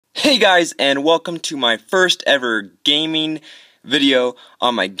Hey guys, and welcome to my first ever gaming video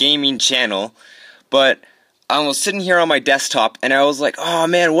on my gaming channel. But I was sitting here on my desktop and I was like, oh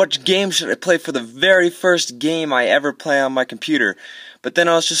man, what game should I play for the very first game I ever play on my computer? But then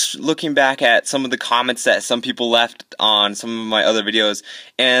I was just looking back at some of the comments that some people left on some of my other videos,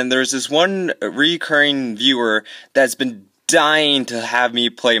 and there's this one recurring viewer that's been dying to have me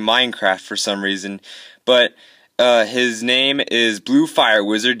play Minecraft for some reason. But his name is Blue Fire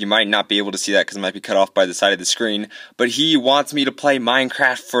Wizard. You might not be able to see that because it might be cut off by the side of the screen. But he wants me to play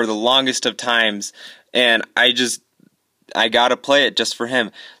Minecraft for the longest of times, and I gotta play it just for him.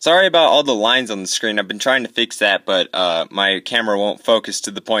 Sorry about all the lines on the screen. I've been trying to fix that, but my camera won't focus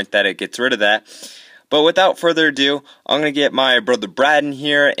to the point that it gets rid of that. But without further ado, I'm gonna get my brother Brad in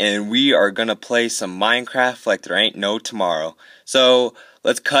here, and we are gonna play some Minecraft like there ain't no tomorrow. So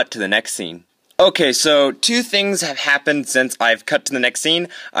let's cut to the next scene. Okay, so two things have happened since I've cut to the next scene.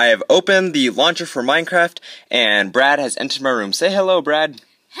 I have opened the launcher for Minecraft, and Brad has entered my room. Say hello, Brad.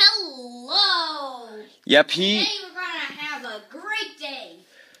 Hello! Yep, Today we're gonna have a great day.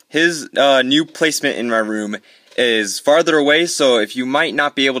 His new placement in my room is farther away, so if you might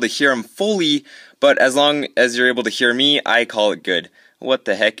not be able to hear him fully, but as long as you're able to hear me, I call it good. What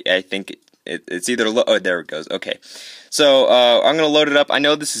the heck? I think it's either oh, there it goes. Okay. So, I'm going to load it up. I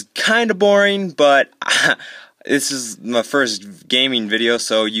know this is kind of boring, but this is my first gaming video,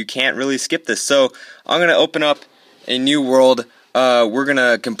 so you can't really skip this. So, I'm going to open up a new world. We're going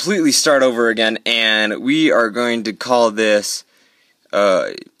to completely start over again, and we are going to call this, YouTube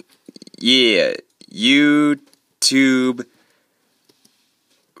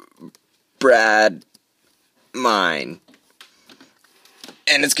Brad Mine.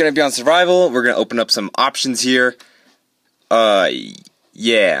 And it's going to be on survival. We're going to open up some options here.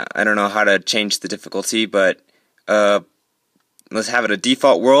 Yeah, I don't know how to change the difficulty, but, let's have it a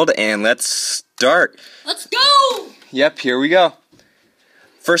default world, and let's start. Let's go! Yep, here we go.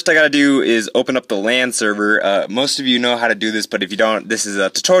 First I gotta do is open up the LAN server. Most of you know how to do this, but if you don't, this is a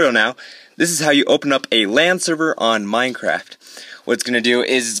tutorial now. This is how you open up a LAN server on Minecraft. What it's gonna do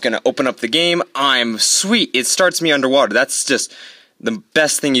is it's gonna open up the game. I'm sweet. It starts me underwater. That's just the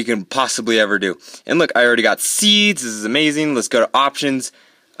best thing you can possibly ever do. And look, I already got seeds. This is amazing. Let's go to options.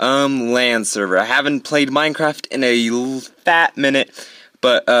 LAN server. I haven't played Minecraft in a fat minute,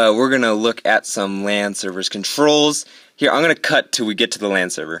 but we're gonna look at some LAN servers controls. Here, I'm gonna cut till we get to the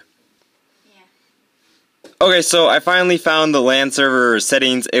LAN server. Yeah. Okay, so I finally found the LAN server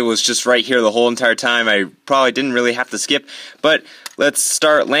settings. It was just right here the whole entire time. I probably didn't really have to skip, but let's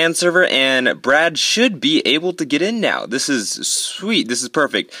start LAN server, and Brad should be able to get in now. This is sweet. This is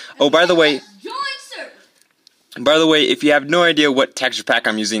perfect. Oh, by the way, if you have no idea what texture pack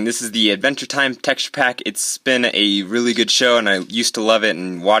I'm using, this is the Adventure Time texture pack. It's been a really good show, and I used to love it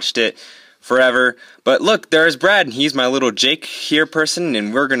and watched it forever. But look, there's Brad, and he's my little Jake here person,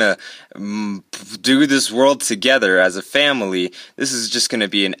 and we're gonna do this world together as a family. This is just gonna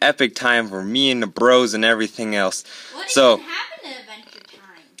be an epic time for me and the bros and everything else. What even happened to Adventure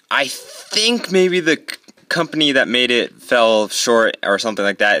Time? I think maybe the company that made it fell short or something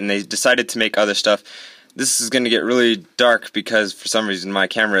like that, and they decided to make other stuff. This is going to get really dark because for some reason my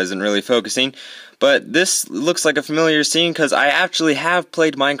camera isn't really focusing. But this looks like a familiar scene because I actually have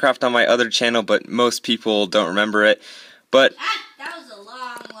played Minecraft on my other channel, but most people don't remember it. But that was a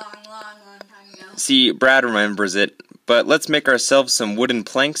long time ago. See, Brad remembers it. But let's make ourselves some wooden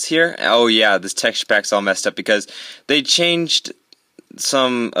planks here. Oh yeah, this texture pack's all messed up because they changed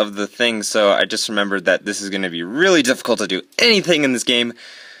some of the things, so I just remembered that this is going to be really difficult to do anything in this game.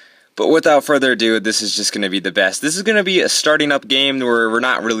 But without further ado, this is just going to be the best. This is going to be a starting up game where we're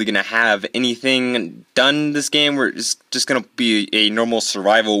not really going to have anything done this game. We're just going to be a normal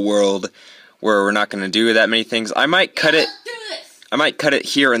survival world where we're not going to do that many things. I might cut it. I might cut it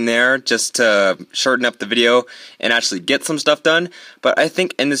here and there just to shorten up the video and actually get some stuff done. But I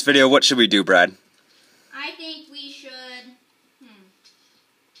think in this video, what should we do, Brad? I think we should,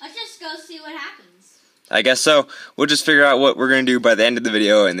 let's just go see what happens. I guess so. We'll just figure out what we're going to do by the end of the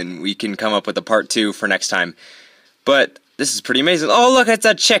video, and then we can come up with a part 2 for next time. But this is pretty amazing. Oh, look, it's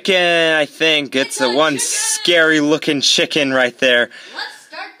a chicken, I think. It's a one scary-looking chicken right there. Let's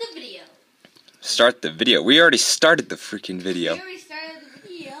start the video. Start the video. We already started the freaking video. We already started the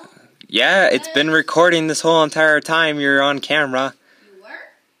video. Yeah, it's been recording this whole entire time you're on camera. You were?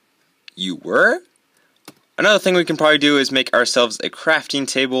 You were? Another thing we can probably do is make ourselves a crafting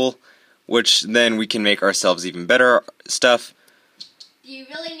table, which then we can make ourselves even better stuff. Do you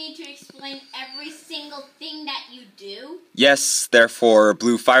really need to explain every single thing that you do? Yes, therefore,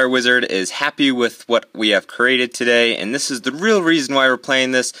 Blue Fire Wizard is happy with what we have created today, and this is the real reason why we're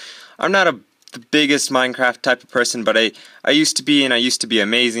playing this. I'm not the biggest Minecraft type of person, but I used to be, and I used to be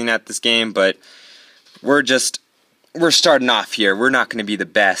amazing at this game, but we're starting off here. We're not going to be the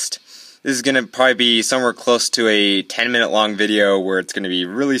best. This is going to probably be somewhere close to a 10-minute long video where it's going to be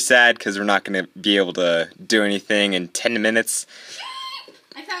really sad because we're not going to be able to do anything in 10 minutes.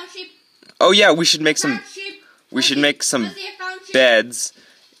 I found sheep. Oh yeah, we should make some beds.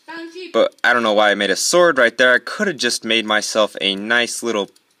 Found sheep. But I don't know why I made a sword right there. I could have just made myself a nice little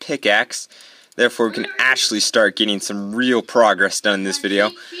pickaxe. Therefore, we can actually start getting some real progress done in this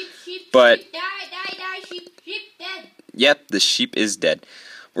video. Sheep, But die, sheep dead. yep, the sheep is dead.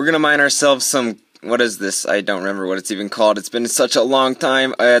 We're gonna mine ourselves some. What is this? I don't remember what it's even called. It's been such a long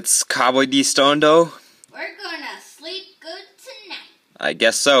time. It's Cabo di Stondo. We're gonna sleep good tonight. I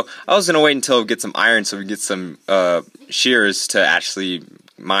guess so. I was gonna wait until we get some iron so we get some shears to actually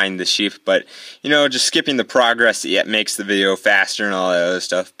mine the sheep, but you know, just skipping the progress it makes the video faster and all that other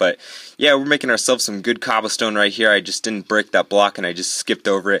stuff. But yeah, we're making ourselves some good cobblestone right here. I just didn't break that block and I just skipped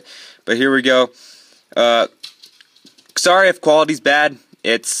over it. But here we go. Sorry if quality's bad.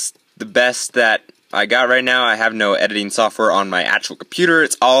 It's the best that I got right now. I have no editing software on my actual computer.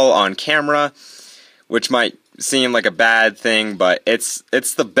 It's all on camera, which might seem like a bad thing, but it's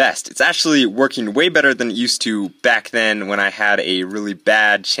the best. It's actually working way better than it used to back then when I had a really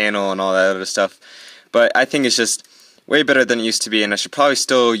bad channel and all that other stuff. But I think it's just way better than it used to be, and I should probably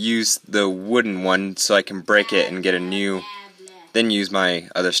still use the wooden one so I can break it and get a new, then use my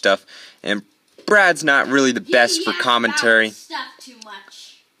other stuff. And Brad's not really the best for commentary.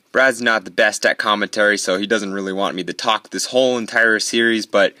 Brad's not the best at commentary, so he doesn't really want me to talk this whole entire series,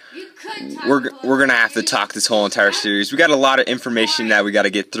 but we're gonna have to talk this whole entire series. We got a lot of information that we got to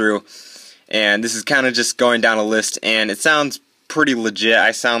get through, and this is kind of just going down a list, and it sounds pretty legit.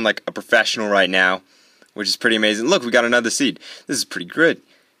 I sound like a professional right now, which is pretty amazing. Look, we got another seed. This is pretty good.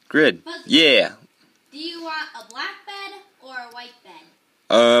 Yeah. Do you want a black bed or a white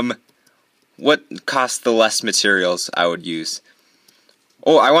bed? What costs the less materials I would use?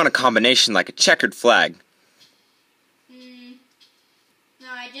 Oh, I want a combination like a checkered flag. No,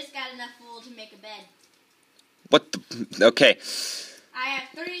 I just got enough wool to make a bed. What the? Okay. I have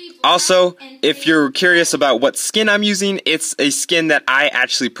 3 Also, if you're curious about what skin I'm using, it's a skin that I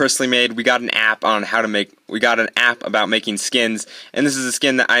actually personally made. We got an app on how to make. We got an app about making skins, and this is a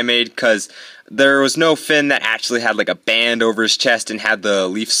skin that I made because there was no Finn that actually had like a band over his chest and had the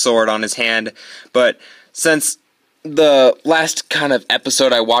leaf sword on his hand. But since the last kind of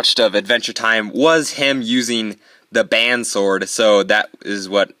episode I watched of Adventure Time was him using the band sword, so that is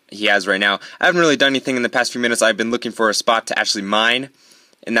what he has right now. I haven't really done anything in the past few minutes. I've been looking for a spot to actually mine,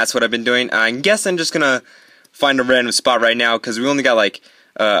 and that's what I've been doing. I guess I'm just gonna find a random spot right now because we only got like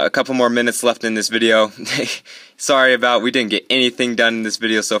a couple more minutes left in this video. Sorry about we didn't get anything done in this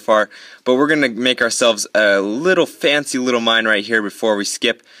video so far, but we're gonna make ourselves a little fancy little mine right here before we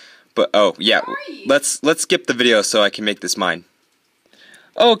skip. But oh yeah, let's skip the video so I can make this mine.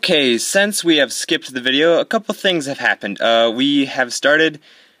 Okay, since we have skipped the video, a couple things have happened. We have started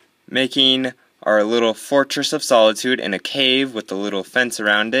making our little fortress of solitude in a cave with a little fence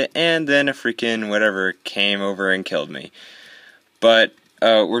around it, and then a freaking whatever came over and killed me. But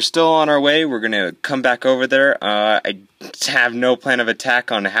we're still on our way. We're gonna come back over there. I have no plan of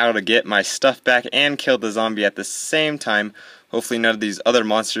attack on how to get my stuff back and kill the zombie at the same time. Hopefully none of these other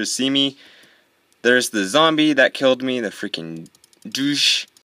monsters see me. There's the zombie that killed me, the freaking douche.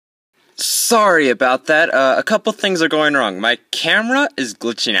 Sorry about that. A couple things are going wrong. My camera is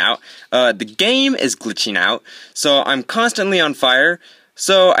glitching out. The game is glitching out. So I'm constantly on fire.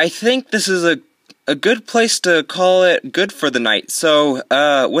 So I think this is a good place to call it good for the night. So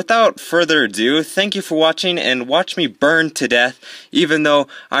without further ado, thank you for watching, and watch me burn to death, even though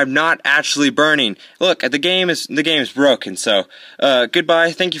I'm not actually burning. Look, the game is broken. So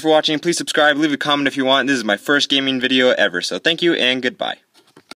goodbye. Thank you for watching. Please subscribe. Leave a comment if you want. This is my first gaming video ever. So thank you and goodbye.